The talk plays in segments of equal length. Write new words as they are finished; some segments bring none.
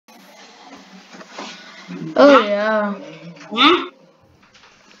Oh yeah.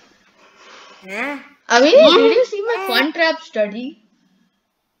 Yeah. I mean, did you see my fun trap study?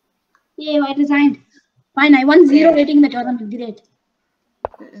 Yeah, I resigned. Fine, I won 0 Yeah. rating in the tournament. Great.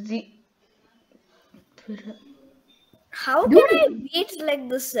 The How can I Dude, beat like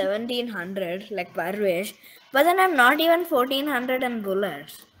the 1700 like Parvesh, but then I'm not even 1400 in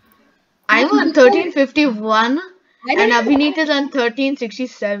bullets? I won 1351 I and don't Abhinit is on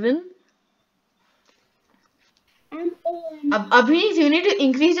 1367. know. Abhinit, you need to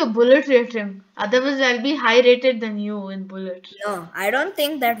increase your bullet rating. Otherwise, I'll be high rated than you in bullets. No, I don't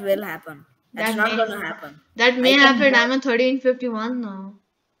think that will happen. That's That not may gonna happen. that may I think happen. I'm on 1351 now.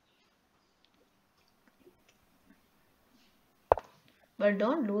 But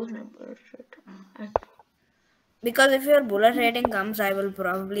don't lose my bullet rating. because if your bullet rating comes, I will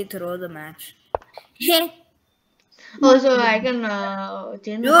probably throw the match. Oh, so I can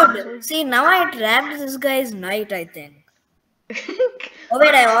change my Dude, password. see now I trapped this guy's knight, I think. Oh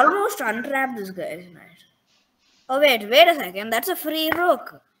wait, I almost untrapped this guy's knight. Oh wait a second, that's a free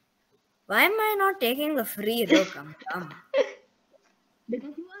rook. Why am I not taking the free rook? I'm dumb.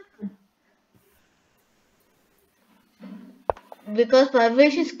 Because you are. Because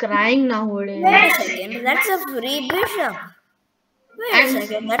Parvesh is crying nowadays. Wait a second, that's a free bishop. Wait a And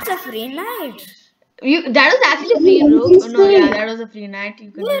second, that's a free knight. that was actually Can free you rook. increase Oh, no, yeah, the. that was a free knight.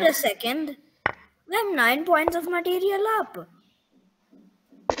 You can Wait a use. second. I'm 9 points of material up.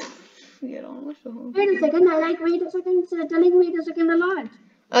 You're almost home. Wait a second, I like wait a second, telling wait a second a lot.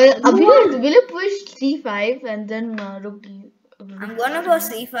 Abhinit, will you push c5 and then rook d? I'm gonna go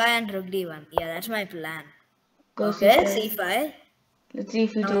c5 and rook d1. Yeah, that's my plan. Go Okay, c5. c5. Let's see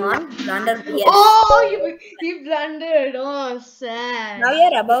if you Come do. on, blunder. Yes. Oh, you blundered. Oh, sad. Now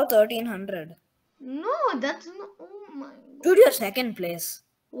you're above 1300. No, that's not. Oh my. Dude, you're second place.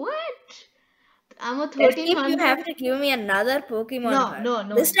 What? I'm a Let's keep you 1300. have to give me another Pokemon No, card. no,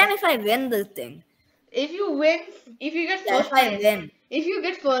 no. This time if I win this thing. If you win, if you get Yeah, if first I place, win. if you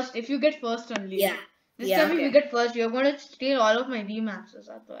get first only. Yeah. This Yeah, time, if you okay. get first, you're gonna steal all of my VMAXs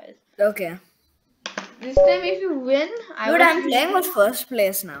otherwise. Okay. This time, if you win, I Dude, will. I'm playing with first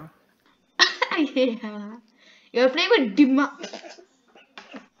place now. Yeah. You're playing with Dima.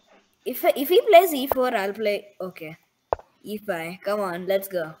 If he plays e4, I'll play. Okay. e5. Come on, let's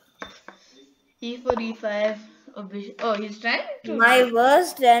go. E4, E5. Oh, oh, he's trying to. My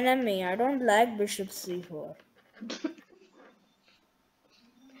worst enemy. I don't like bishop c4.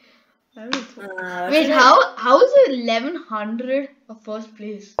 Wait, how is it 1100 of first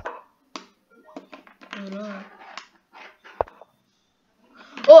place? Oh, no.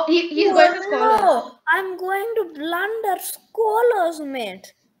 Oh, he's going to scholars. No, I'm going to blunder scholars,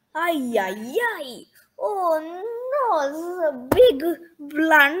 mate. Ay, ay, ay. Oh no, this is a big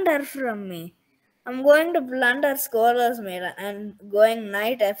blunder from me. I'm going to blunder scholars, mate, and going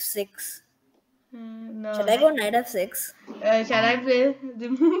knight f6. No. Should I go knight f6? Shall I play the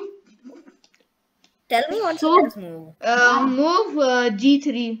move? Tell me what's So, the next move. move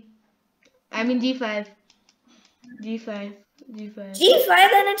G3. I mean G5. G5. G5. G5,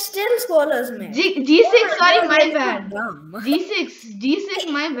 then it's still scholars, mate. G6, Oh sorry, God, my you're so bad. dumb.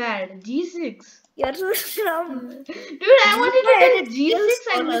 G6, my bad. G6. You're so dumb. Dude, I wanted to G5, take it's still G6, I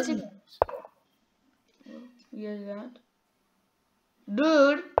scholars, missed it. mate. Yes, that.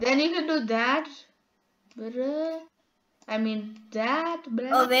 Dude, then you can do that. Bruh. I mean, that, bruh.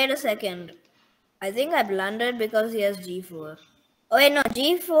 Oh, wait a second. I think I blundered because he has G4. Oh, wait, no.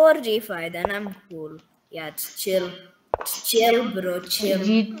 G4, G5. Then I'm cool. Yeah, it's chill. It's chill, bro. Chill.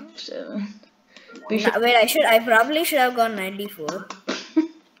 G7. Wait, I probably should have gone 94.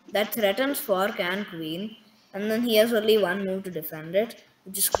 That threatens fork and queen. And then he has only one move to defend it,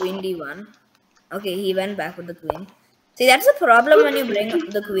 which is queen d1. Okay, he went back with the queen. See, that's the problem when you bring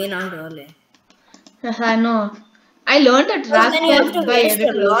the queen out early. I know. I learned a Because trap then you have to by waste a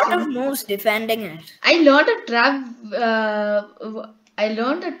Eric lot of Rosen. moves defending it. I learned a trap. I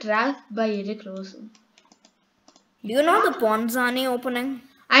learned a trap by Eric Rosen. Do you know the Ponzani opening?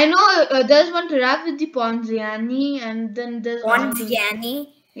 I know there's one trap with the Ponziani, and then there's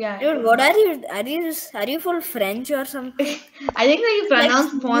Ponziani? Yeah. Dude, what are you? Are you full French or something? I think that you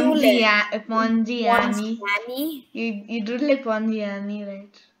pronounce Like Ponziani. Ponziani? You do like Ponziani,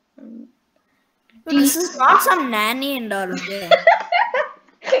 right? This is not some nanny and all, okay?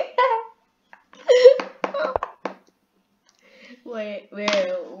 Wait.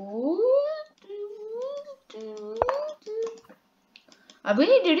 Abhi,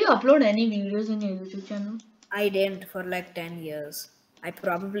 did you upload any videos in your YouTube channel? I didn't for like 10 years. I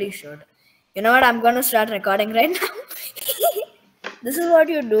probably should. You know what? I'm going to start recording right now. This is what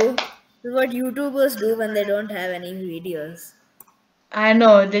you do. This is what YouTubers do when they don't have any videos. I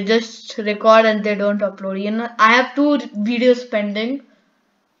know, they just record and they don't upload. You know, I have 2 videos pending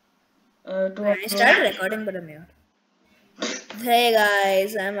to I started upload. recording, but I'm mute. Hey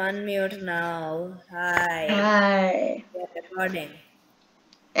guys, I'm unmute now. Hi, Hi. we're recording.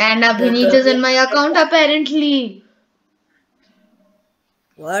 And The Abhinit is in 30th my account minute. apparently.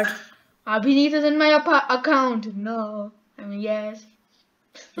 What? Abhinit is in my account. No. I mean, yes.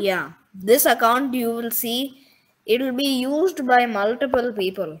 Yeah, this account you will see, it will be used by multiple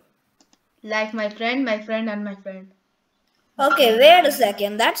people. Like my friend, and my friend. Okay, wait a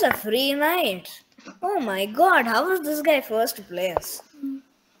second. That's a free night. Oh my god, how is this guy first place?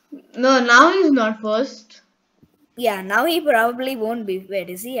 No, now he's not first. Yeah, now he probably won't be. Wait,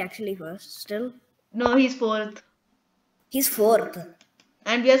 is he actually first still? No, he's fourth. He's fourth.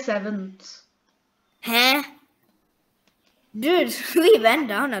 And we are seventh. Huh? Dude, we went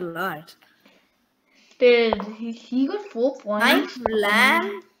down a lot. Dude, he got 4 My points.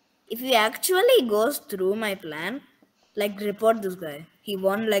 plan, if he actually goes through my plan, like report this guy. He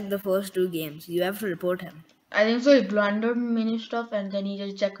won like the first 2 games. You have to report him. I think so. He blundered many stuff and then he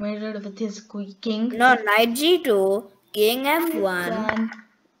just checkmated with his king. No, knight g2, king f1. Then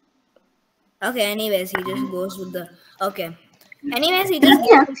Okay, anyways, he just goes with the. Okay. Anyways, he just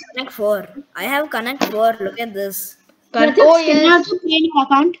gave me connect 4. I have connect 4. Look at this. oh Can I yes. also play in your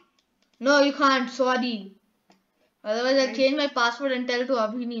account? No, you can't. Sorry. Otherwise, I'll change my password and tell to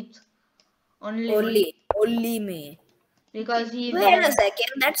Abhinit. Only me. Because he's Wait a second,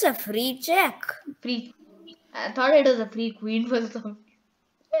 that's a free check. free. I thought it was a free queen for some.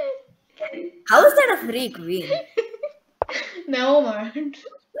 How is that a free queen? Never mind.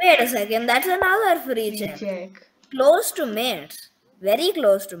 Wait a second, that's another free check. Check. Close to mate. Very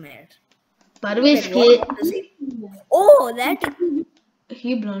close to mate. Parvesh What is he? Oh, that.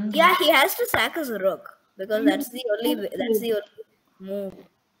 he blundered. Yeah, he has to sack his rook because that's the only move.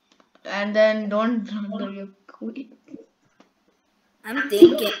 And then don't blunder your queen. I'm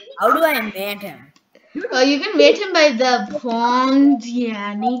thinking, how do I mate him? You can mate him by the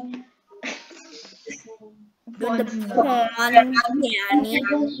Ponziani. With the Ponziani,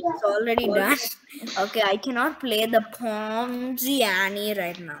 it's already done. Okay, I cannot play the Ponziani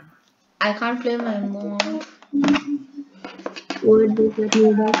right now. I can't play my mom.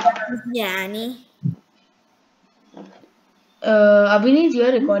 Ponziani. Abhinit,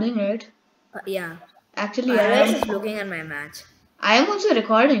 you're recording, right? Yeah. Actually, I was just looking at my match. I am also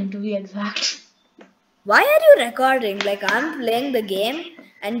recording, to be exact. Why are you recording? Like I'm playing the game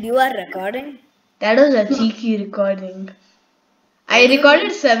and you are recording? That was a cheeky recording. I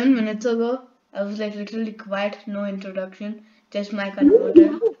recorded 7 minutes ago. I was like literally quiet, no introduction, just my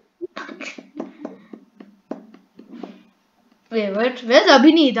converter. Wait, what? Where's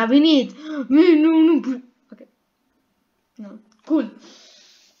Abhinit? No. Okay. No. Cool.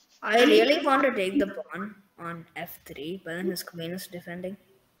 I really want to take the pawn on f3, but then his queen is defending.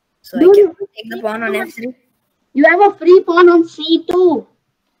 So I can take the pawn on f3. You have a free pawn on c2.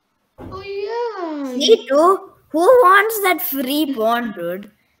 Oh yeah. c2? Who wants that free pawn,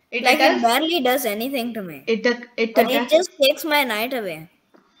 dude? It barely does anything to me. It just takes my knight away.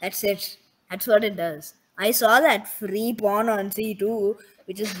 That's it. That's what it does. I saw that free pawn on c2,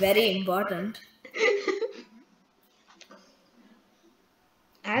 which is very important.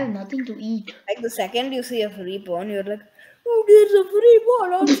 I have nothing to eat. Like the second you see a free pawn, you're like, oh, there's a free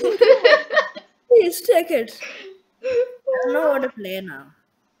pawn on c2. Please take it. I don't know what to play now.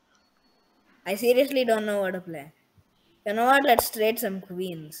 I seriously don't know what to play. You know what? Let's trade some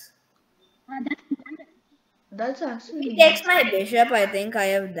queens. That's actually. He takes my bishop. I think I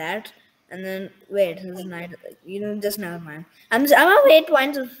have that. And then wait, his knight. Just never mind. I'm on 8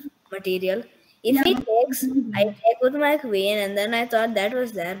 points of material. If he takes, I take with my queen, and then I thought that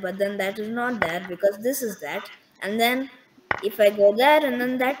was there, but then that is not there because this is that. And then if I go there, and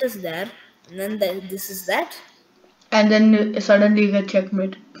then that is there, and then this is that. And then suddenly you get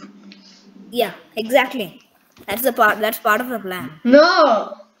checkmate. Yeah, exactly. That's part of the plan.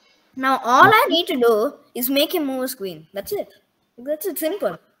 No. Now all I need to do is make him move his queen. That's it. That's it.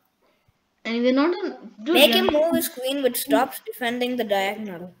 Simple. And we're not on. Dude, Make him move his queen, which stops defending the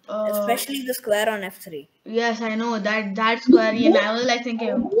diagonal, especially the square on f3. Yes, I know that square. And I was like thinking,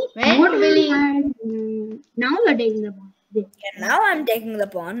 when will he? Now you're taking the pawn. Yeah, now I'm taking the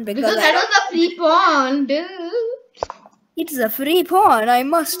pawn Because that was a free pawn, dude. It's a free pawn. I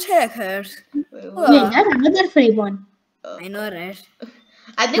must take it. Wait, that's another free pawn. I know, right?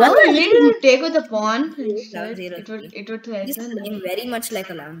 I think we need to take with the pawn. It would It would He's playing very much like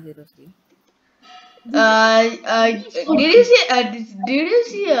a 1103. Did you see? Did you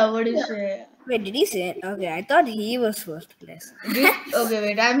see? What do you say? Wait, did he say it? Okay, I thought he was first place. Okay,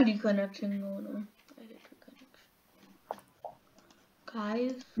 wait. I'm reconnecting. No.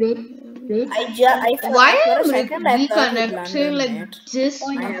 I did reconnect. Guys, Wait. why For a am I second I thought he reconnecting blundered like mate. this? Oh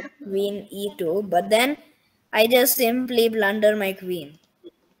I yeah. have queen e2, but then I just simply blunder my queen.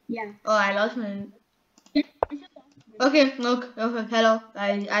 Yeah. Oh, I lost my. Okay, okay. Hello.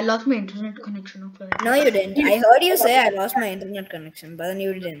 I lost my internet connection. Okay. No, you didn't. I heard you say I lost my internet connection, but then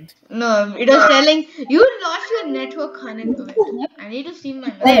you didn't. No, it was telling you lost your network connection. Wait, I need to see my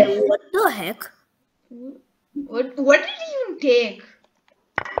Wait, message. what the heck? What did you take?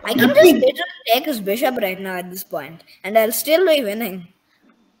 I can just literally take his bishop right now at this point, and I'll still be winning.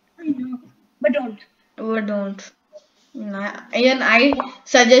 I know. But don't. Oh, don't. Even I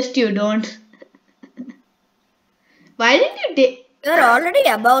suggest you don't. Why didn't you take? You're already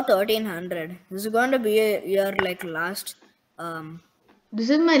above 1300. This is going to be your like last This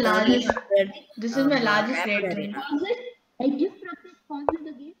is my largest. 1300 This is my largest rapid rating. arena. Pause it. Like just pause it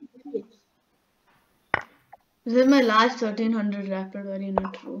the game. Okay. This is my last 1300 rapid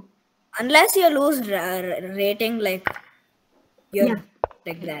arena. True. Unless you lose rating like you're Yeah.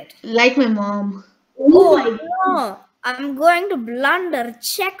 like that. Like my mom. Oh my god. No, I'm going to blunder.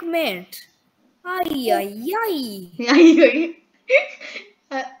 Checkmate. Ay ay ay.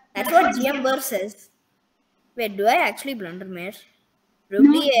 Uh, That's what GM Burr says. Wait, do I actually blunder mate? Rook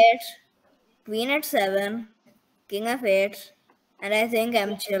No. d8, queen at 7, king f8, and I think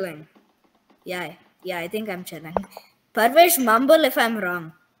I'm chilling. Yeah, I think I'm chilling. Parvesh, mumble if I'm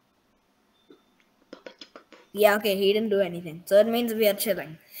wrong. Yeah, okay, he didn't do anything. So it means we are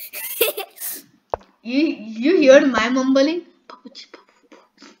chilling. you heard my mumbling?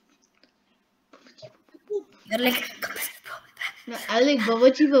 You're like, No, I like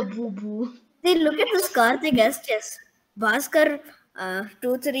babachi boo boo. see, look at this Karthik STS. Bhaskar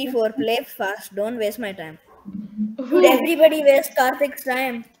 234, play fast, don't waste my time. Dude, everybody wastes Karthik's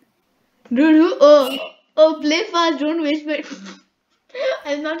time. Dude, play fast, don't waste my.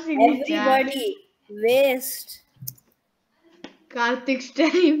 I'm not seeing this chat. Everybody waste Karthik's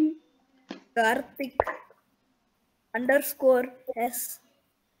time. Karthik underscore S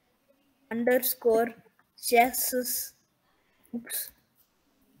underscore chesses. Oops.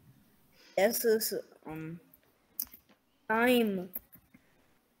 Chesses time.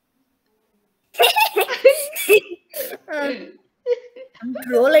 I'm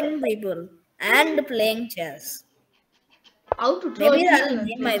trolling people and playing chess. How to troll Maybe people I'll and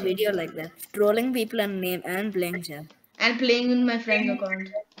name play my chess. video like that. Trolling people and playing chess. And playing in my friend's account.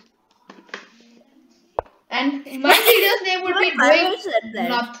 And my video's name would be Parvesh said doing that.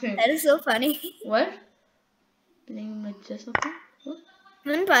 nothing. That is so funny. What? Playing in my chess account? What?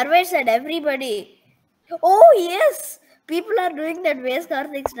 When Parvesh said everybody. Oh yes! People are doing that waste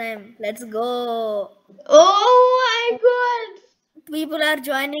Karthik's time. Let's go. Oh my god! People are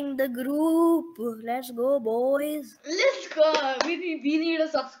joining the group. Let's go, boys. Let's go. We need a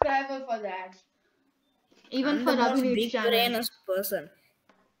subscriber for that. Even I'm for the most Abhi's big channel. brainest person.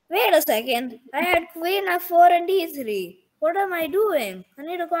 Wait a second. I had queen f4 and e3. What am I doing? I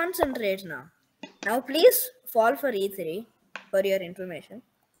need to concentrate now. Now please fall for e3 for your information.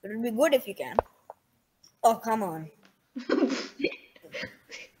 It would be good if you can. Oh, come on.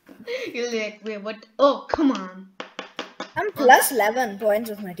 You're like, wait, what? Oh, come on. I'm plus 11 points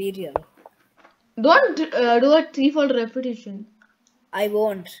of material. Don't do a threefold repetition. I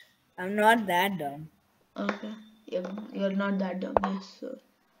won't. I'm not that dumb. Okay. You're not that dumb. Yes, sir.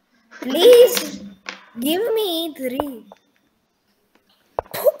 Please give me e3.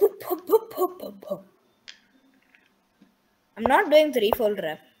 I'm not doing threefold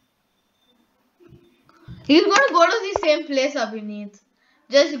rep. He's gonna go to the same place Abhi.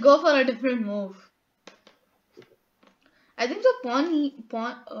 Just go for a different move. I think the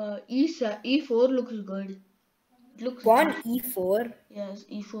e4 looks good. It looks Pawn good. e4. Yes,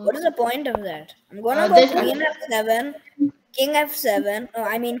 e4. What is the point of that? I'm gonna go Just- queen f7, king f7. Oh,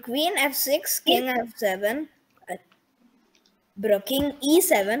 I mean queen f6, king f7, king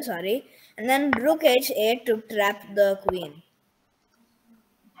e7. Sorry, and then rook h8 to trap the queen.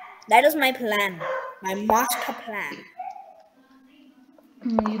 That is my plan, my master plan.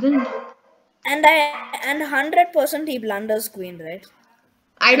 You can. And 100% he blunders queen, right?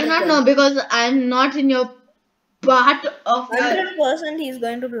 I do not know because I'm not in your part of your. 100% he's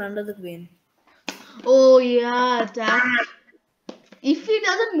going to blunder the queen. Oh yeah, that. If he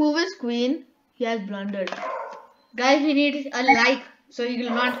doesn't move his queen, he has blundered. Guys, we need a like so he will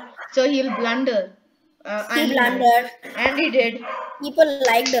not. So he'll blunder. He blundered. And he did. People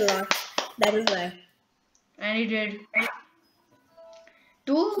liked a lot. That is why. And he did. He has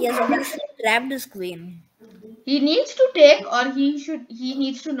Two. obviously trapped his queen. He needs to take, or he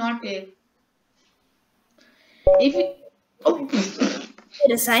needs to not take. If he, oh,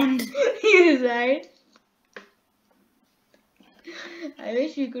 He resigned. he resigned. I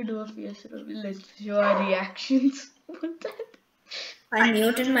wish we could do a face reveal. Let's show our reactions. What that? I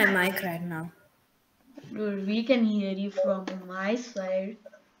muted my mic right now. Dude, we can hear you from my side.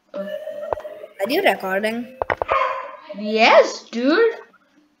 Oh. Are you recording? Yes, dude.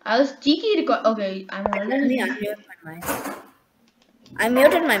 I was cheeky record. Okay, I'm Let me already. unmute my mic. I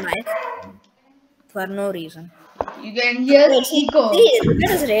muted my mic for no reason. You can hear Wait, see, echo. look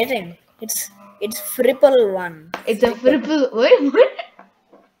at his rating. It's Fripple 1. It's a fripple. Wait, what?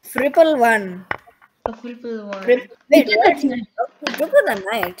 Fripple 1. A fripple one. Wait, Look what? at that. Oh, he took with the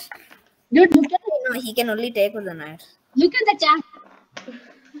knight. Dude, look at No, he can only take with the knight. Look at the chat.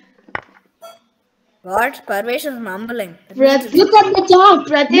 What? Parvesh is mumbling. Pratik, Look at the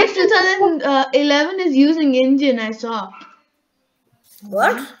chat. Pratik 2011 is using engine. I saw.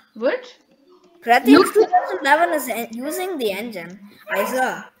 What? What? Pratik Look- 2011 is using the engine. I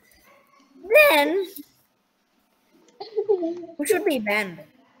saw. Then, who should be banned?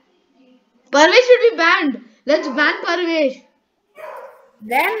 Parvesh should be banned. Let's ban Parvesh.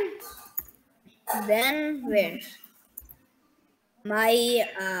 Then wait. My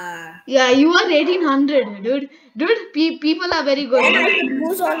Yeah, you are 1800, dude. Dude, people are very good. then I could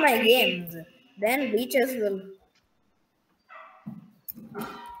lose all my games. Then leeches will.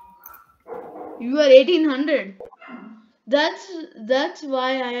 You are 1800. That's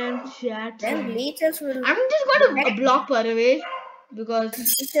why I am Then chatting. leeches will. I'm just going to block Parvesh because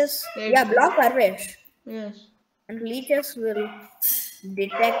Leeches. Yeah, block Parvesh. yes, And leeches will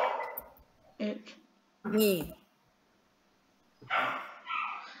detect it. me.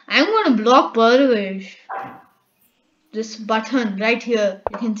 I'm going to block Parvesh. This button right here,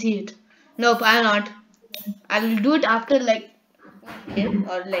 you can see it. Nope, I'll not. I'll do it after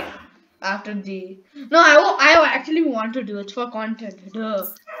or after the. No, I actually want to do it for content. Duh.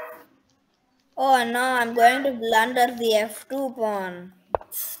 Oh no, I'm going to blunder the F2 pawn.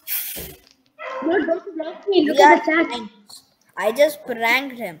 Dude, don't block me. Look We at are the chat. pranked. I just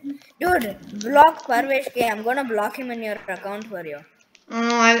pranked him. Dude, block Parvesh K. I'm gonna block him in your account for you.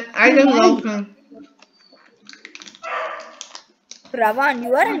 I can block him. Pravan,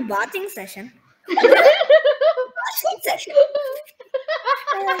 you are in bathing session. Bathing session.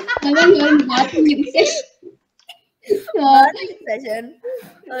 Someone you're in bathroom session. Bathing session.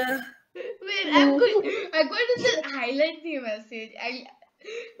 Wait, I'm going to just highlight the message. I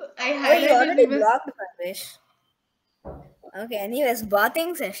Oh, you highlighted already the message. blocked Parvesh. Okay, anyways,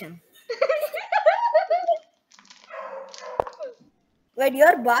 bathing session. Wait,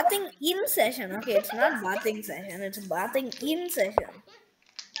 you're bathing in session. Okay, it's not bathing session, it's bathing in session.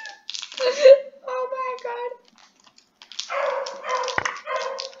 Oh my god.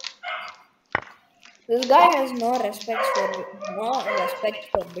 This guy has no respect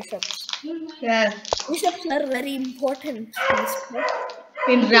for bishops. Yes, Bishops are very important.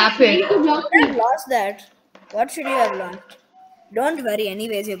 in rapid. You block You me. have lost that. What should you have lost? Don't worry,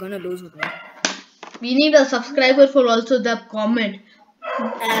 anyways, you're gonna lose with me. We need a subscriber for also the comment.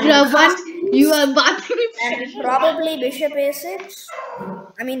 And, Once you are bathing. and probably bishop a6.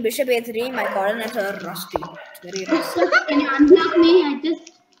 I mean bishop a3. My coordinates are rusty. It's very rusty. Can you unblock me? I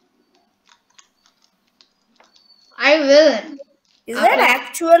just. I will. Is that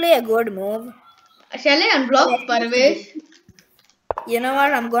actually a good move? Shall I unblock Parvesh? You know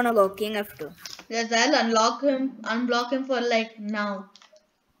what? I'm gonna go king f2. Yes, I'll unblock him for now.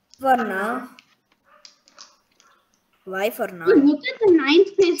 For now. Why for now? Dude, look at the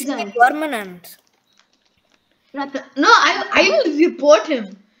ninth place guy. Permanent. No, I will report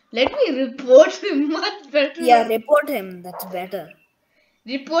him. Let me report him much better. Yeah, report him. That's better.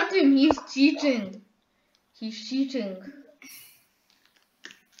 Report him. He's cheating. He's cheating.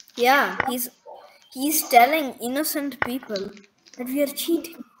 Yeah, he's telling innocent people that we are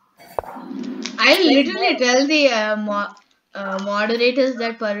cheating. I literally tell the moderators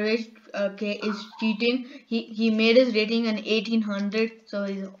that Parvesh is cheating. He made his rating an 1800, so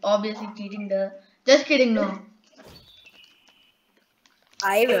he's obviously cheating. Just kidding, no.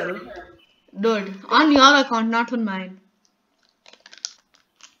 I will. Dude, on your account, not on mine.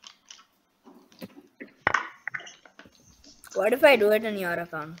 What if I do it in your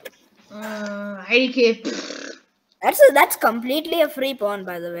account? IDK. That's completely a free pawn,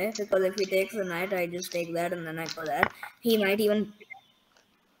 by the way. Because if he takes the knight, I just take that and then I go that. He might even.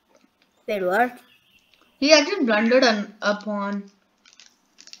 Wait, what? He actually blundered a pawn.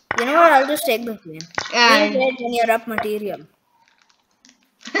 You know what? I'll just take the queen. Queen Yeah. trade when you're up material.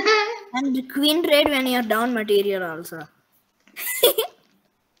 And queen trade when you're down material also.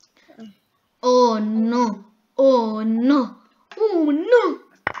 Oh no. Oh no. Oh no.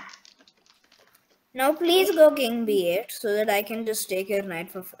 Now please go king b8 so that I can just take your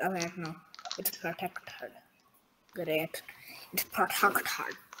knight for... Oh wait, no. It's protected. Great. It's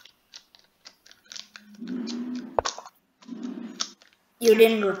protected. You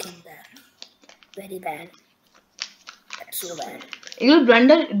didn't go king there. Very bad. That's so bad. You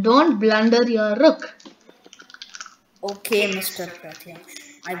blunder. Don't blunder your rook. Okay, Mr.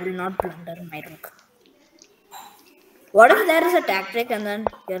 Pratyaksh. I will not blunder my rook. What if there is a tactic and then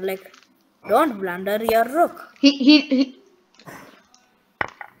you're like, don't blunder your rook? He.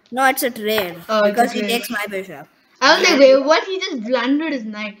 No, it's a trade. Oh, it's a Because he trade. takes my bishop. I was like, wait, what? He just blundered his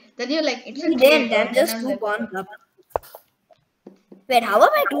knight. Then you're like, it's a He trade. didn't. I'm just 2 pawns up. Wait, how am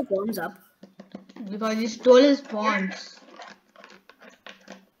I 2 pawns up? Because he stole his pawns.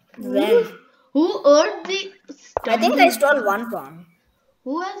 When? Who earned the? I think I stole 1 pawn.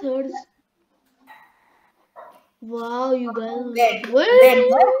 Who has heard? Wow, you guys. Wait, What?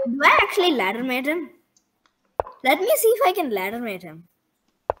 do I actually ladder mate him? Let me see if I can ladder mate him.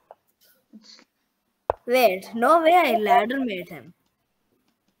 Wait, no way I ladder mate him.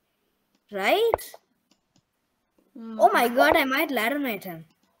 Right? Oh my god, I might ladder mate him.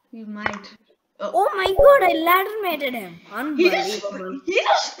 You might. Oh my god, I ladder mated him. He just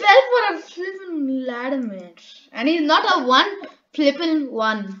fell for a flippin' ladder match. And he's not a one flippin'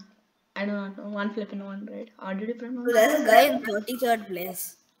 one. I don't know, one flippin' one, right? Or did you pronounce? There's a guy in 33rd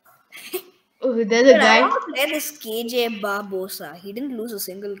place. Oh, there's a Dude, I guy. want to play this KJ Barbosa. He didn't lose a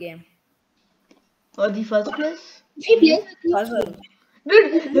single game. Or the first place? She plays with you. Puzzle.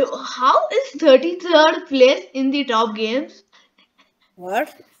 Dude, how is 33rd place in the top games?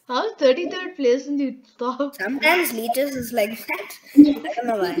 What? How is 33rd place in the top? Sometimes leeches is like that. I don't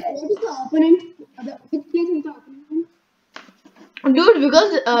know why. What is the opponent? Which place is the opponent? Dude,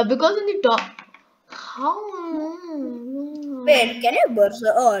 because in the top. How? Wait, can you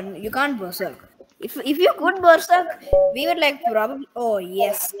berserk? Oh, you can't berserk. If you could berserk, we would like probably. Oh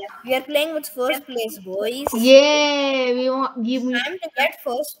yes, we are playing with first place, boys. Yeah, we want give me. Time to get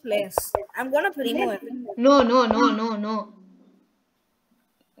first place. I'm gonna primo it. No.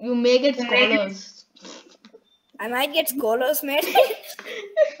 You make it scholars. I might get scholars, mate.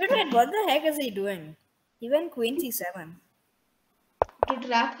 But wait, what the heck is he doing? He went queen c7. To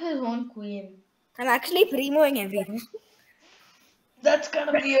trap his own queen. I'm actually primoing everything. That's kind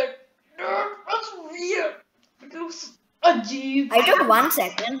of weird. Dude, that's weird. It looks ajib. I took 1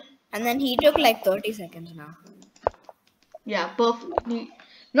 second, and then he took like 30 seconds now. Yeah, perfect.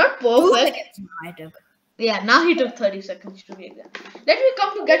 Not 2 perfect. seconds now I took. Yeah, now he took 30 seconds to be exact. Let me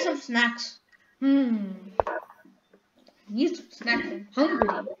come to get some snacks. Need some snacks. I'm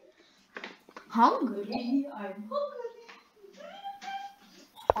hungry. I'm hungry.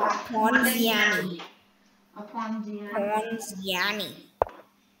 Ponziani. Upon the Ponziani.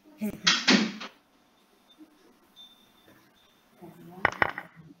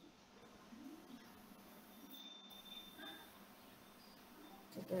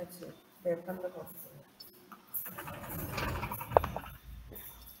 That's it.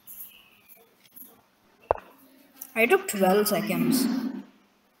 I took 12 seconds.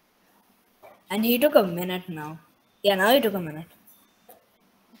 And he took a minute now. Yeah, now he took a minute.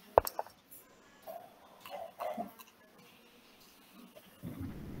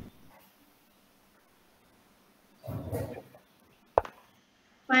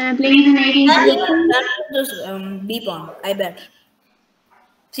 Fine, I'm playing the 19. Just B pawn, I bet.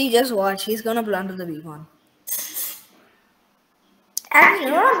 See, just watch. He's gonna blunder the B pawn.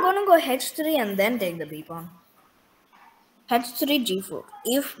 Actually, no, I'm gonna go h3 and then take the B pawn. h3 g4.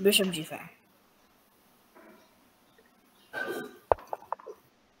 If bishop g5.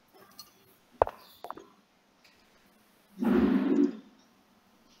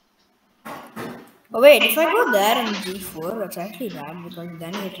 Oh wait, if I go there and g4, that's actually bad because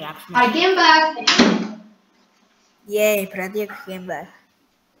then he traps me. I came back. Yay, Pratyak came back.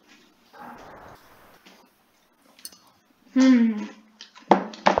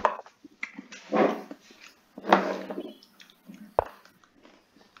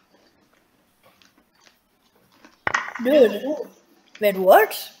 Dude, wait,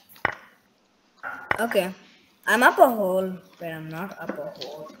 what? Okay, I'm up a hole, but I'm not up a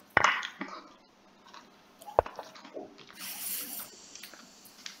hole.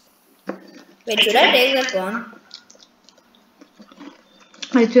 Wait, should I take that pawn?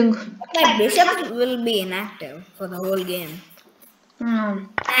 I think. My bishop will be inactive for the whole game. I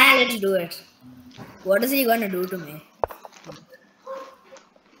Let's do it. What is he gonna do to me?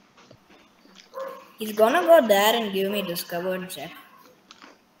 He's gonna go there and give me discovered check.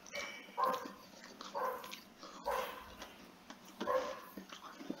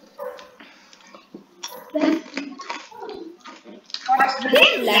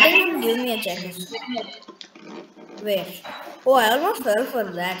 Again, letting him give me a check. Wait. Oh, I almost fell for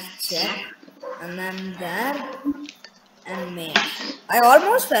that check. And then there and mate. I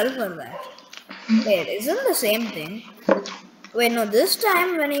almost fell for that. Wait, isn't the same thing? Wait, no, this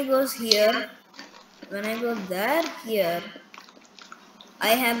time when he goes here, when I go there, here, I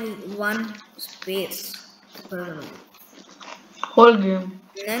have one space for the move. Whole game.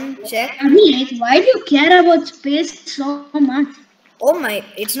 And then check. Abhi, why do you care about space so much? Oh my,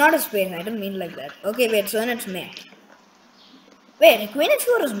 it's not a space. I don't mean like that. Okay, wait, so then it's mate. Wait, Queen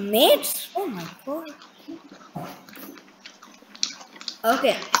H4 is mates? Oh my god.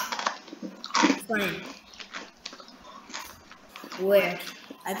 Okay. Fine. Wait,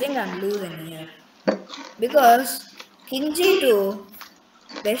 I think I'm losing here. Because King G2,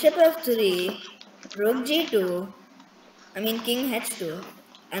 Bishop F3, Rook G2, King H2,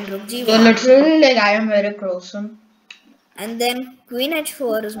 and Rook You're G1. literally like I am Eric Rosen. And then Queen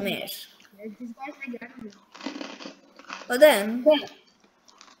H4 is mates. But then,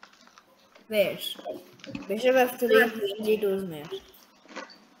 wait, Bishop F3, Queen G2 is mates.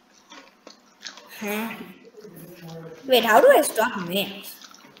 Huh? Wait, how do I stop mates?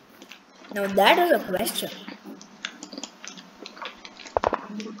 Now that is a question.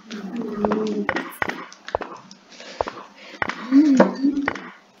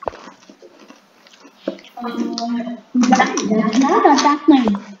 That's not attack my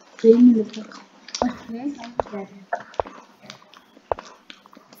brain.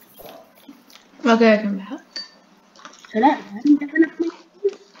 Okay, I can be back. Should I develop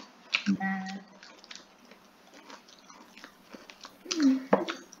my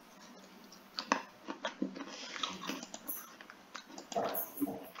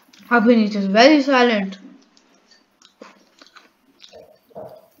Abhi is very silent.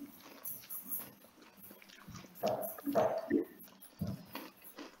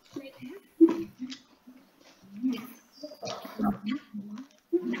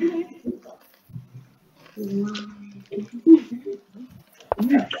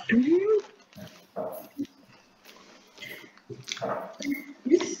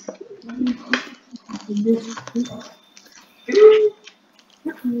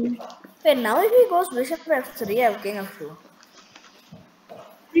 Wait, now if he goes Bishop F3, I have King F2.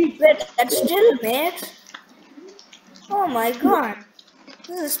 Wait, that's still mates? Oh my god.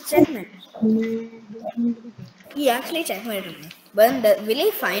 This is checkmate. He actually checkmated me. But then will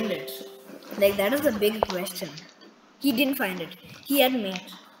he find it? Like, that is the big question. He didn't find it. He had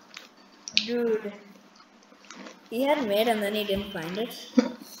mate. Dude. He had mate and then he didn't find it.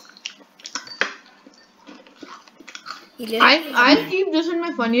 I'll keep this in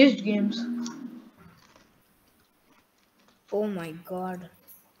my funniest games. Oh my god.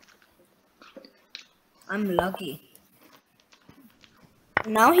 I'm lucky.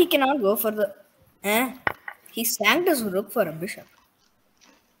 Now he cannot go for the... He sanked his rook for a bishop.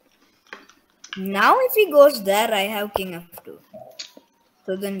 Now if he goes there, I have King F2.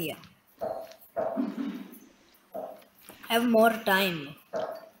 So then yeah. Have more time.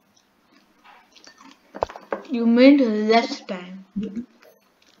 You meant less time.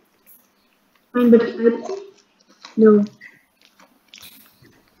 Fine, but no.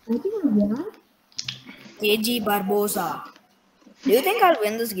 I think I won. KG Barbosa. Do you think I'll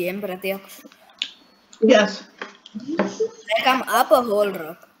win this game, Pratyaksh? Yes. Like I'm up a whole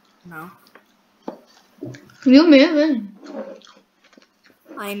rook now. You may win.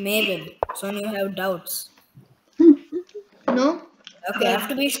 I may win. So you have doubts. No? Okay, I have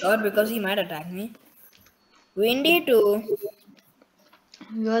to be sure because he might attack me. Queen D2,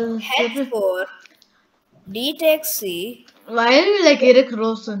 You're H4, D takes C, Why are you like Eric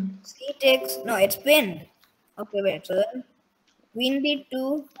Rosen? C takes... No, it's pinned. Okay, wait. So then Queen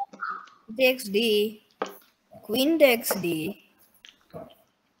D2 takes D, Queen takes D,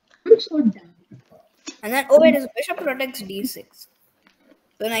 I'm so dumb. and then... Oh wait, his bishop protects D6. So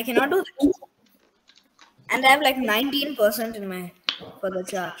then I cannot do that. And I have like 19% in my... for the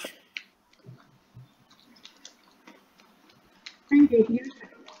charge. I'm taking it.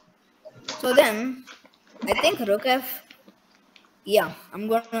 So then, I think Rook F... Yeah, I'm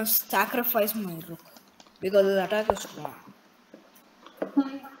gonna sacrifice my Rook. Because his attack is strong.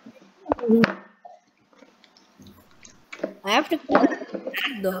 I have to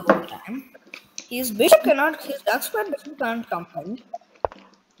attack the whole time. His bishop cannot... His dark square bishop can't come in.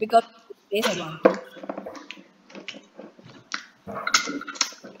 because of the space advantage.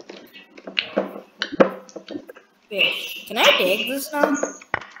 Wait, can I take this now?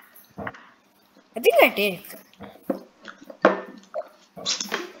 I think I take.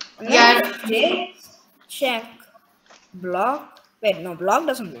 And then Yeah. take, check, block. Wait, no, block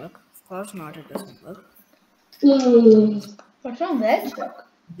doesn't work. Of course not, it doesn't work. What's wrong with that?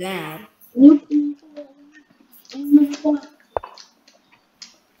 There.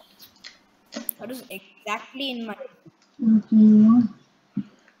 That is exactly in my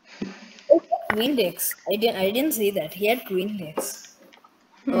queen takes. I didn't see that. He had queen takes.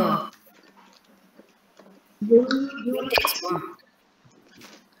 Oh, queen takes pawn.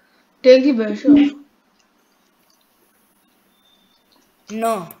 Take the bishop.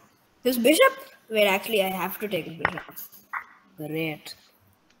 No. His bishop? Wait, actually I have to take his bishop. Great.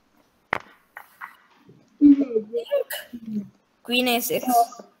 Queen a6.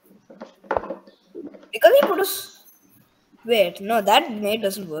 Because he put his. Wait, no, that mate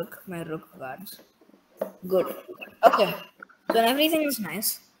doesn't work. My rook guards. Good. Okay. So everything is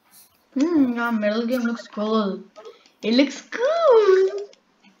nice. Our middle game looks cool. It looks cool.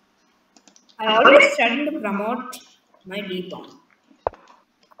 I always threaten to promote my d pawn.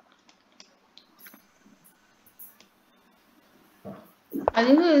 I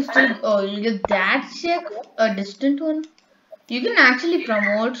think we still. Oh, you get that check, a distant one. You can actually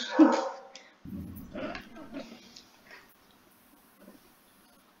promote.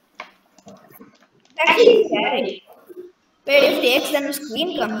 Actually, scary. Wait, if takes, then his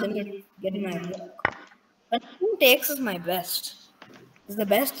queen comes in to get my rook. But queen takes is my best. It's the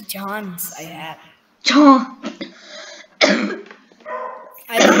best chance I have. Cha. I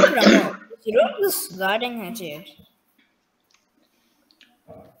can't promote. His rook is guarding h8.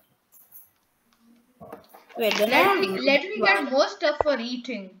 Wait, then I have Let me get more stuff for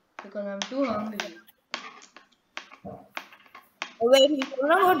eating because I'm too hungry. Wait, he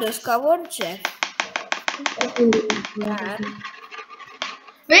told about discovered check. Wait,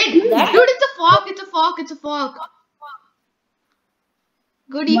 dude, it's a fork. It's a fork. It's a fork.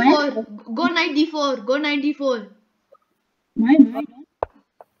 Go d4. Go knight d4. Go knight d4.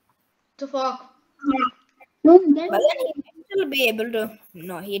 It's a fork. But then he might still be able to.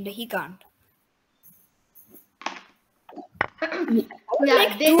 No, he can't. Yeah,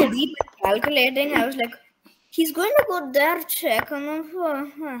 Like they too can. deep in calculating. I was like, he's going to go there, check. And then,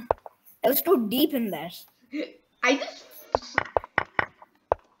 I was too deep in that. I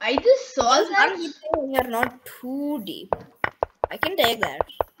just saw There's that. one deep thing when you're not too deep. I can take that.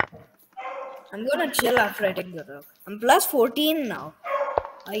 I'm gonna chill after I take the rook. I'm plus 14 now.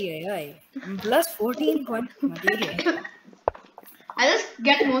 Ay. I'm plus 14 points material. I'll just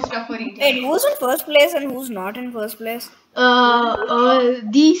get more stuff for eating. Wait, who's in first place and who's not in first place?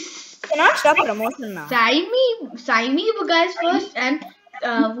 These Cannot stop promotion now. Saimi guys first, and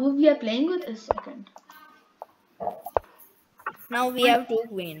who we are playing with is second. Now we have two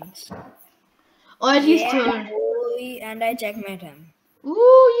queens. Or at least third. Boy, and I checkmate him.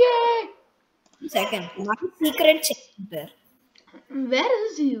 Ooh, yay! Second, my secret checkmate. Where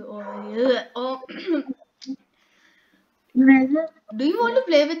is he? Oh, yeah. Oh. Do you want to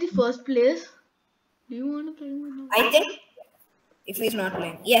play with the first place? Do you want to play with him? I think if he's not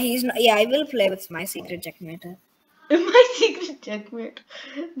playing, he's not. Yeah, I will play with my secret checkmate. My secret checkmate.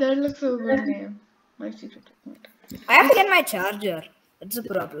 That looks so good name. My secret checkmate. I have to get my charger. That's a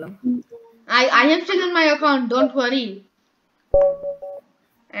problem. I am still in my account. Don't worry.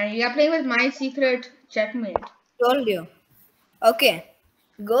 And you are playing with my secret checkmate. Told you. Okay.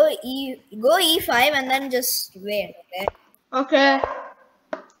 Go e5 and then just wait. Okay. Okay.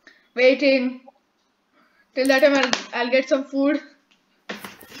 Waiting. Till that time I'll get some food.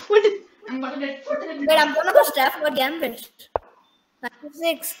 I'm gonna get food. Wait, I'm gonna go Stafford Gambit.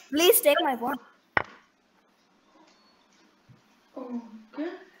 96. Please take my pawn. Okay.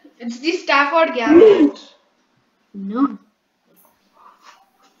 It's the Stafford Gambit. No.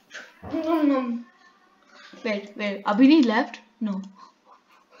 Wait. Abhi left? No.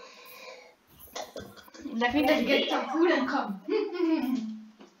 Let me just get some food and come.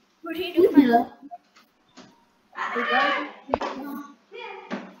 What are you doing?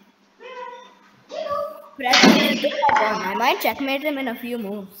 I might checkmate him in a few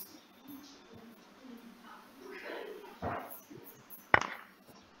moves.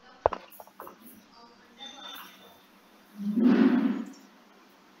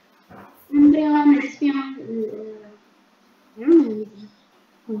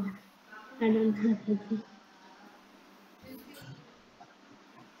 I don't have anything.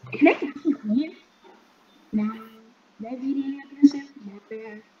 Can I actually play it? Nah. That video aggressive? Not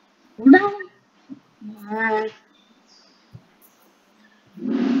fair. No.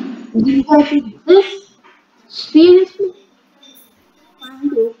 You got this? Seriously?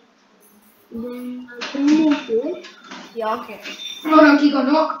 Find it. Then finish it. Yeah, okay. No, no, Kiko,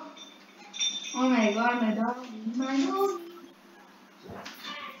 no. Oh my god, my dog. My dog.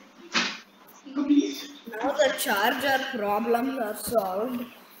 Kiko, please. Now the charger problems are solved,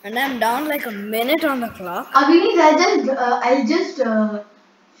 and I'm down like a minute on the clock. Abhi, I'll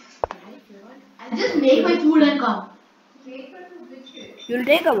just make my food and come. You'll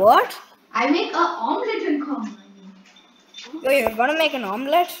take a what? I make a omelette and come. Oh, you're gonna make an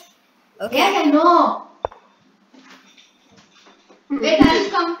omelette? Okay. Yes, I know. Wait, I'll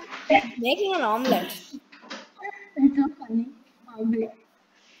come. Making an omelette. It's so funny. Look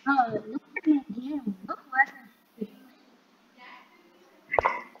at my game. Look what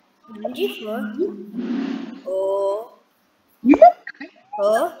G4. Oh. Is it?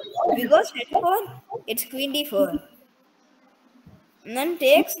 Oh. If he goes headphone, it's queen d4. And then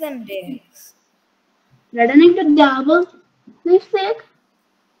takes, then takes. Returning to double. Please take.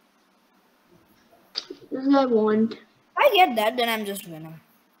 This is I want. If I get that, then I'm just winning.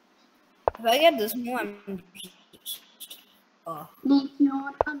 If I get this move, I'm just. Oh. Yeah.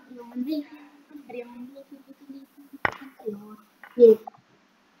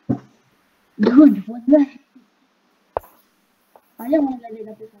 Dude, what the heck? I don't want to get it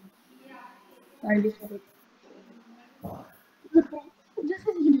up again. I'll just get it. Just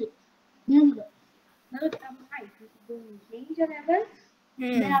as you do. There you go. Now look, I'm right. You should go change your level.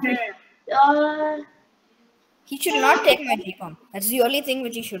 Then after, He should not take my g-pawn. That's the only thing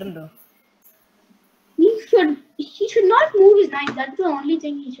which he shouldn't do. he should not move his knight. That's the only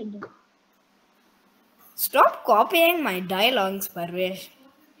thing he should do. Stop copying my dialogues, Parvesh.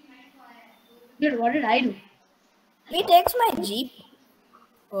 Dude, what did I do? He takes my jeep.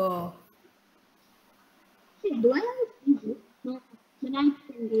 Oh. Hey, do I have a free? No, the knight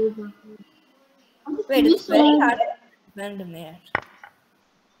can go back. Wait, it's very hard to defend mate.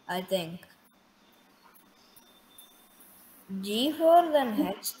 I think. G4 then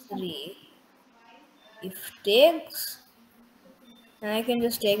H3. If takes, then I can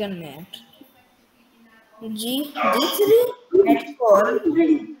just take a mate. D3,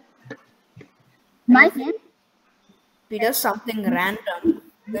 H4. My game? He does something random.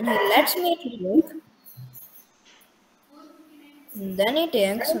 Then he lets me take. And then he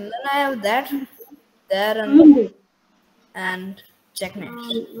takes, and then I have that there and checkmate.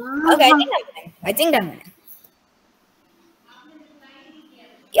 Okay, I think I'm winning.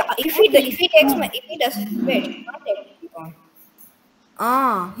 Yeah, if he takes my if he does wait, he cannot take my g-pawn.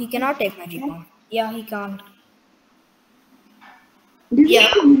 Ah, he cannot take my g-pawn. Yeah, he can't.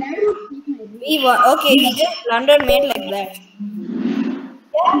 Yeah. We won. Okay, he just blundered mate like that.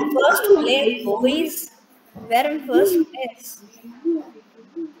 Yeah, first place, boys. We're in first place.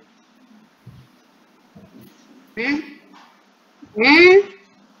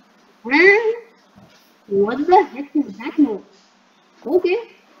 What the heck is that note? Okay.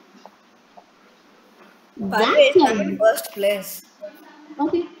 Parvesh, That's I'm in first place.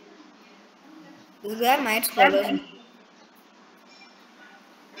 okay. This guy might score us.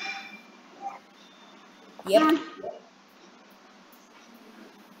 Yep.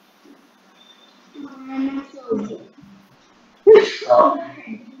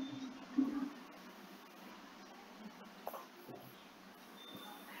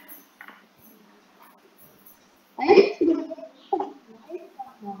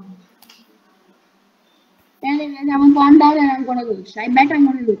 Anyways, I'm gonna calm down and I'm gonna lose. I bet I'm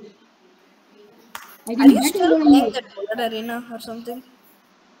gonna lose. I Are can you bet I'm still gonna playing lose. that bullet arena or something?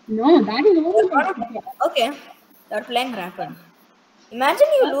 No, that is over. Okay, you're playing rapid. Imagine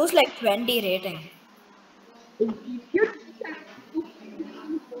you lose like 20 rating.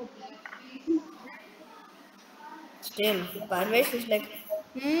 Still, Parvesh is like,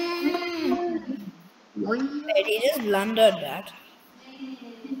 wait, he just blundered that.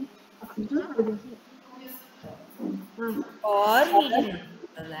 Or he didn't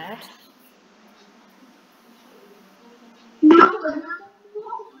blunder that.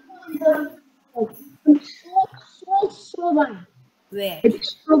 So bad. Wait,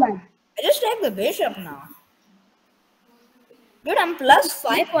 It's so bad. I just take the bishop now. Dude, I'm plus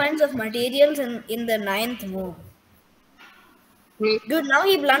 5 points of materials in the 9th move. Dude, now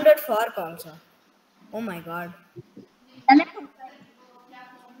he blundered fork also. Oh my god.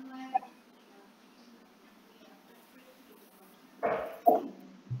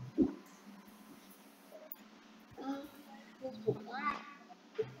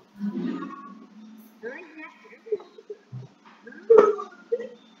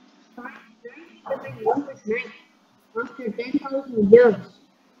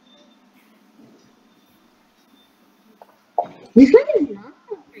 This one is not.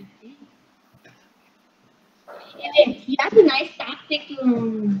 I think. He has a nice tactic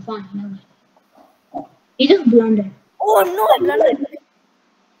to fun. He just blundered. Oh no, I blundered.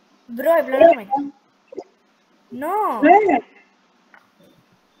 Bro, I blundered my. No. Where?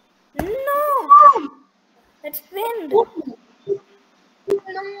 No. It's pinned.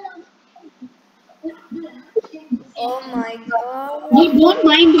 Oh my god. You don't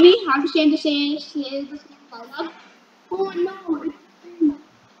mind me have to change the same color. Oh no!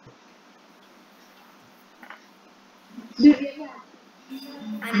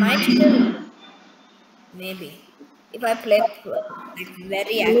 I might still. Maybe. If I play like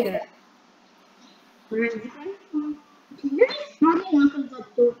very accurate. But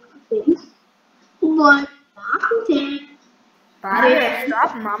nothing. Parve,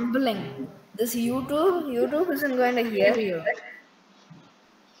 stop mumbling. This YouTube isn't going to hear you.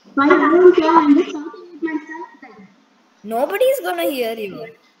 But I don't care. I'm just talking with myself then. Nobody's gonna hear you.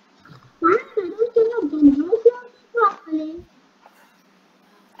 Fine, I don't think I'm going to hear properly.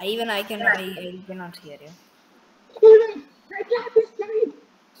 I cannot hear you. My trap is right.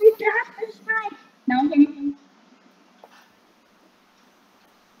 My trap is right. Now can you?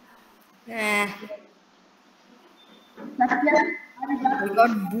 Eh, Ratya, I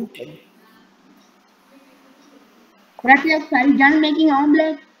got booted. are you done making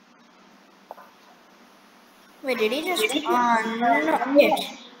omelette? Wait, did he just no wait.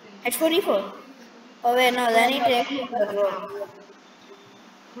 H44. Oh wait, no, then he takes the rope.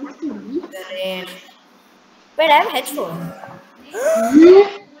 The raid. Wait, I have H4.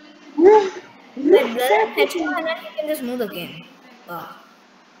 Wait, then H4 and then he can just move the game. Oh,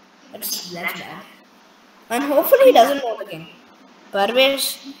 that's bad. And hopefully he doesn't move the king.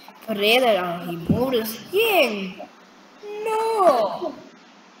 Parvesh, pray that he moved his king. No.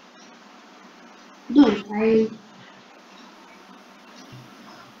 Dude, I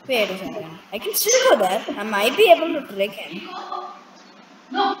Wait a second. I can still go there. I might be able to trick him.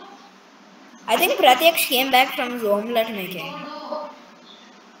 I think Pratyaksh came back from his omelette making.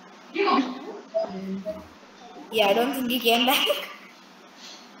 Yeah, I don't think he came back.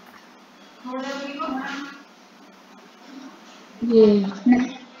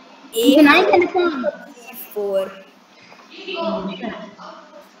 yeah. Even I can phone. Four.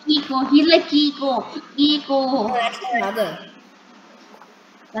 Kiko, he's like Kiko. Oh, Kiko. that's his mother.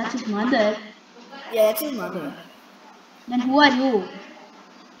 That's his mother. Yeah, that's his mother. Then who are you?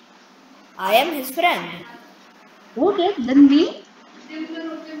 I am his friend. Okay, then me.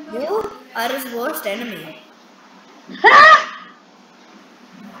 You are his worst enemy. No,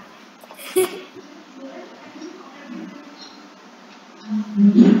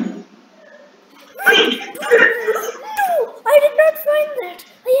 I did not find that.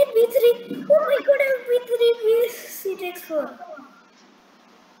 I had B3. Oh my god, I have B3. C takes 4.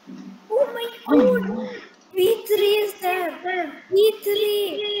 Oh my god. B3 is there.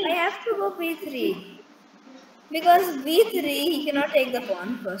 B3. I have to go B3. Because B3, he cannot take the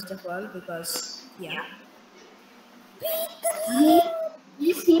pawn, first of all. Because, yeah. B3.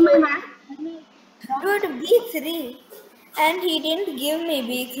 You see my map? Dude, B3. And he didn't give me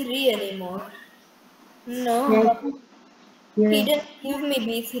B3 anymore. No. He didn't give me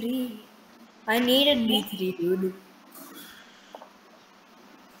B3. I needed B3, dude.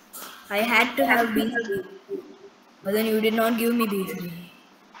 I had to have B3. But then you did not give me B3.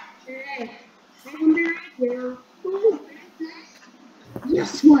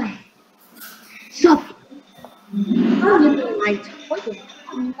 Yes, why? Stop. Right.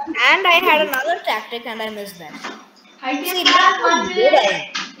 And I had another tactic and I missed that. See, look how good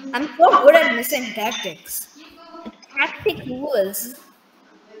I am. I'm so good at missing tactics. The tactic was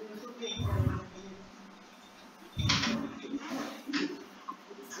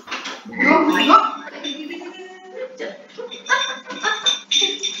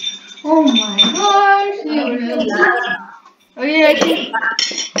Oh my gosh. Oh yeah.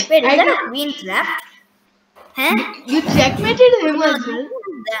 wait, is that a queen trapped? Huh? You checkmated him No, as well.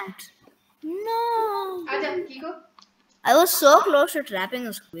 that. No. I was so close to trapping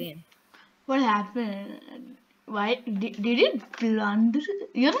his queen. What happened? Why did it blunder?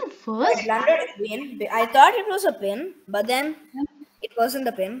 You're in I first. blundered a queen. I thought it was a pin, but then it wasn't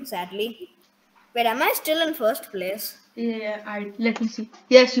a pin, sadly. Wait, am I still in first place? Yeah, let me see.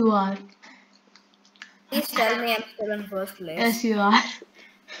 Yes, you are. Please tell me I'm still in first place. Yes, you are.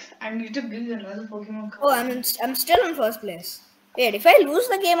 I need to build another Pokemon card. Oh, I'm still in first place. Wait, if I lose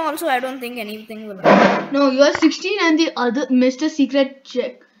the game also, I don't think anything will happen. No, you are 16 and the other Mr. Secret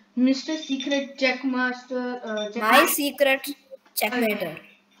Check. Mr. Secret Checkmaster. My secret checkmater.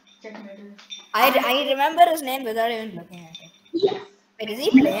 Checkmater. I remember his name without even looking at it. Yes. Wait, is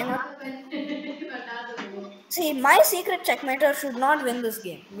he playing? See, my secret checkmater should not win this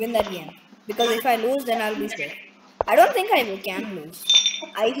game. Win that game. Because if I lose, then I'll be safe. I don't think I can lose.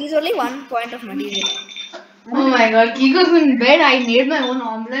 He's only 1 point of material. Oh my god, Kiko's in bed. I made my own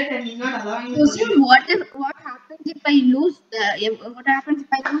omelette and he's not allowing me to So eat. what happens if I lose? What happens if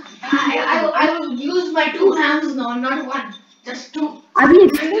I lose? I will use my 2 hands now, not one. Just two.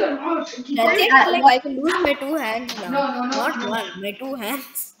 Abhi, Really or not? Pratik is like, what? I can lose my 2 hands now. No, Not no. one, my 2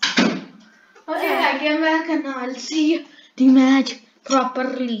 hands. Okay, I came back and now I'll see the match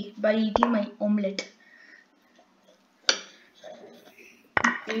properly by eating my omelette.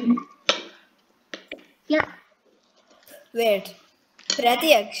 Yeah. Wait.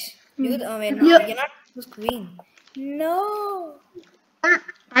 Pratik, wait, no, You, I cannot choose queen. No.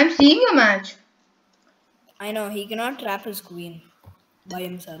 I'm seeing a match. I know, he cannot trap his queen by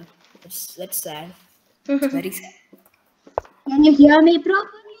himself. That's sad. It's very sad. can you hear me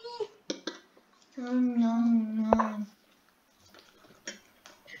properly? No.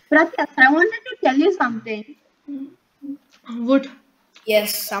 Pratyas, I wanted to tell you something. What?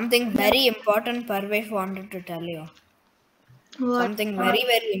 Yes, something very important Parvesh wanted to tell you. What? Something very,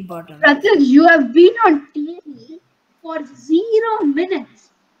 very important. Pratyas, you have been on TV for 0 minutes.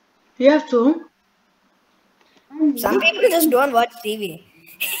 Yeah, so? Some people just don't watch TV.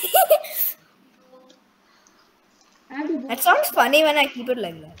 That sounds funny when I keep it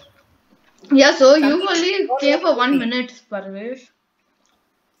like that. Yeah, so Some you people only don't came for watch 1 TV. minute, Parvesh.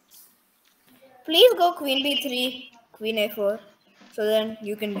 Please go queen b3, queen a4. So then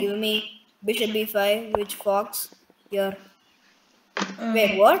you can give me bishop b5, which fox here.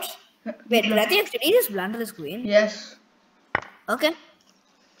 Wait, what? Wait, Pratik, did he just blunder his queen? Yes. Okay.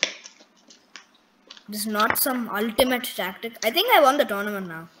 This is not some ultimate tactic. I think I won the tournament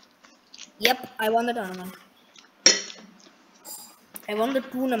now. Yep, I won the tournament. I won the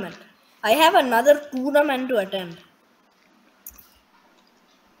tournament. I have another tournament to attend.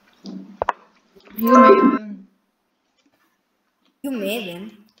 You may win. You may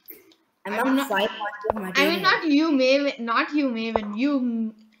win. I'm I mean, up 5 points of material. not you may win. Not you may win.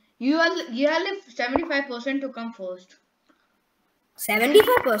 You are like 75% to come first.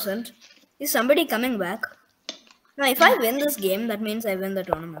 75%? Is somebody coming back? No, if I win this game, that means I win the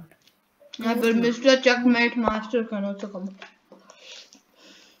tournament. Yeah, but Mr. Checkmate Master can also come.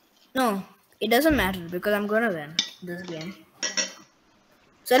 No, it doesn't matter because I'm gonna win this game.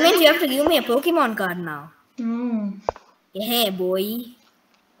 So that means you have to give me a Pokemon card now. No. Hey, boy.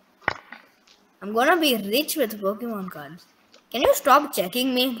 I'm gonna be rich with Pokemon cards. Can you stop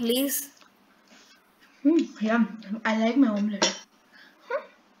checking me, please? Yeah, I like my omelette.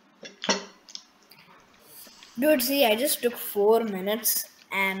 Dude, see, I just took 4 minutes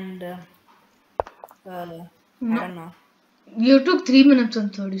and I don't know. You took 3 minutes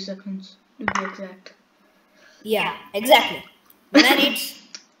and 30 seconds to be exact. Yeah, exactly. When I reach,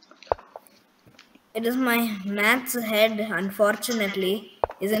 it is my maths head, unfortunately,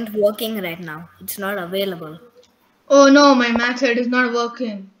 isn't working right now. It's not available. Oh no, my math head is not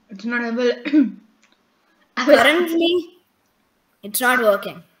working. It's not available. Currently, it's not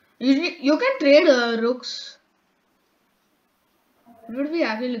working. You can trade rooks. It would be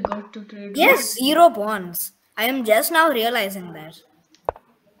actually good to trade. Yes, 0 pawns. I am just now realizing that.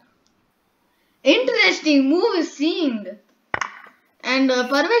 Interesting move is seen. And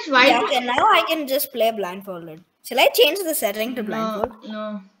Parvesh, why? Yeah, okay, now I can just play blindfolded. Shall I change the setting to blindfold?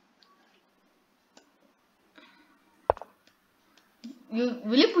 No.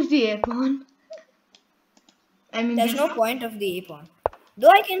 Will you push the A pawn? I mean, There's no point of the A pawn.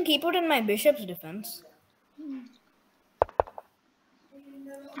 Though I can keep it in my bishop's defense.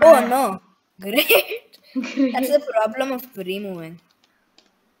 Oh no. Great. That's the problem of pre-moving.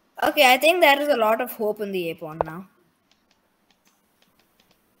 Okay, I think there is a lot of hope in the A pawn now.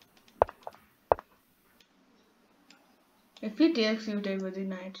 If he takes, you take with the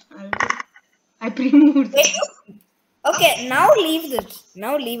knight. I pre-moved. Okay, now leave this.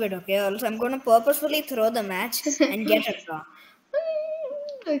 Now leave it, okay? Else I'm gonna purposefully throw the match and get a draw.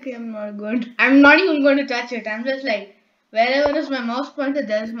 Okay, I'm not going. I'm not even going to touch it. I'm just like, wherever is my mouse pointer,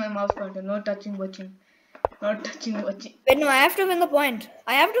 there is my mouse pointer. No touching, watching. Not touching, watching. Wait, no, I have to win the point.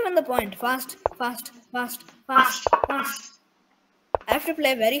 I have to win the point. Fast, fast, fast, fast, fast. I have to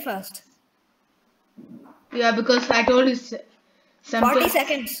play very fast. Yeah, because I told you. 40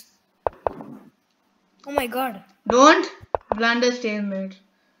 seconds. Oh my god. Don't blunder stalemate.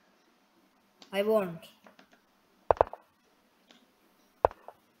 I won't.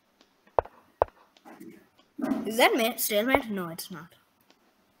 Is that stalemate? No, it's not.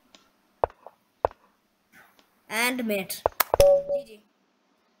 And mate. GG.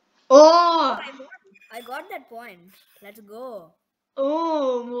 Oh, I got that point. Let's go.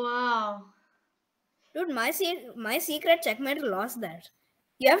 oh, wow. Dude, my secret checkmate lost that.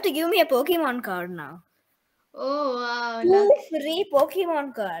 You have to give me a Pokemon card now. Oh, wow. 2 free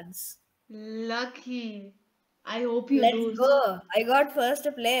Pokemon cards. Lucky. I hope you Let's lose. go. I got first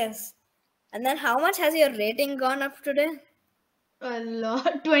place. And then how much has your rating gone up today? A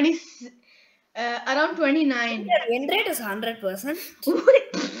lot. 20. Around 29. Your win rate is 100%.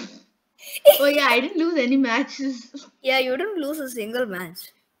 Oh, yeah, I didn't lose any matches. Yeah, you didn't lose a single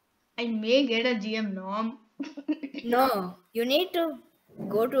match. I may get a GM norm. No, you need to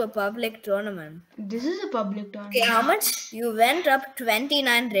go to a public tournament. This is a public Okay, tournament. how much? You went up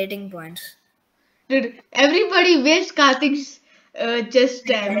 29 rating points. Dude, everybody waste Karthik's chess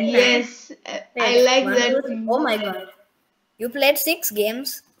time. 29? Yes, I Wait, like one, that two, thing. oh my god. You played 6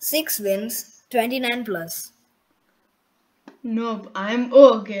 games, 6 wins, 29 plus. Nope, I'm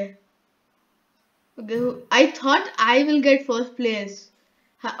oh, okay. Okay, I thought I will get first place.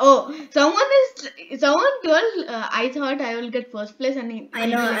 Oh, someone told I thought I will get first place, and I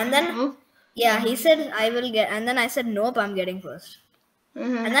know, and then oh, yeah, he said I will get, and then I said nope, I'm getting first. uh-huh.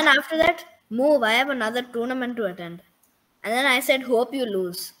 And then after that, move, I have another tournament to attend. And then I said, hope you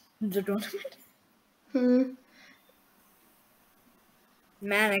lose the tournament. Hmm.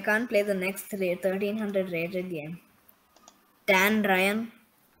 Man, I can't play the next 1300 rated game. Dan Ryan.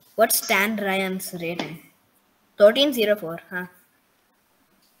 What's Dan Ryan's rating? 1304, huh?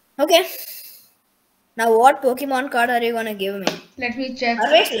 Okay. Now, what Pokemon card are you gonna give me? Let me check.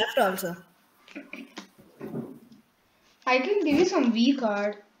 Always left also. I can give you some V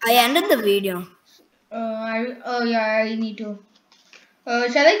card. I ended the video. Oh yeah, I need to.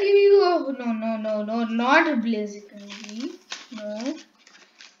 Shall I give you a no, not a Blaziken V. No.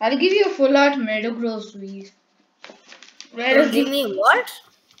 I'll give you a full art Metagross V. So give me what?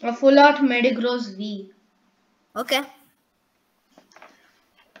 A full art Metagross V. Okay.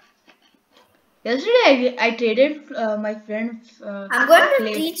 Yesterday I traded my friend. I'm going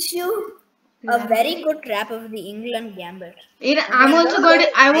to teach you a very good trap of the England Gambit. I'm also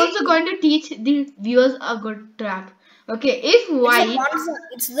going to teach the viewers a good trap. Okay, if white.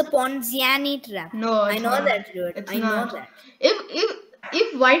 It's the Ponziani trap. No, I know not. that, dude. I know that.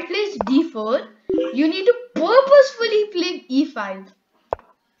 If white plays d4, you need to purposefully play e5.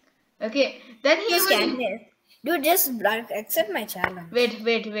 Okay, then he Just will. Dude, just accept my challenge. Wait.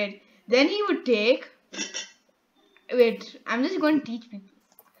 Then he would take. Wait, I'm just going to teach people.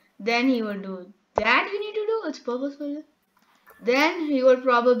 Then he would do that. You need to do. It's purposeful. Then he would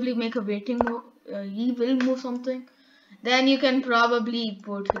probably make a waiting move. He will move something. Then you can probably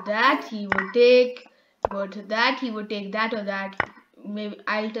put that. He would take. Put that. He would take that or that. Maybe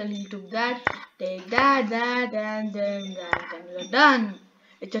I'll tell him to that. Take that, and then that, and we're done.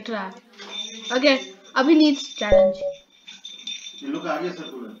 It's a trap. Okay, Abhi needs challenge. ये लोग आगे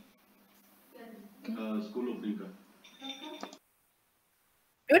circular school opening का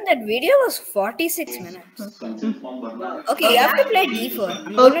Dude, that video was 46 minutes. Consent form भरना है Okay, you have to play D4.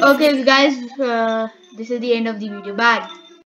 Okay, guys, this is the end of the video. Bye.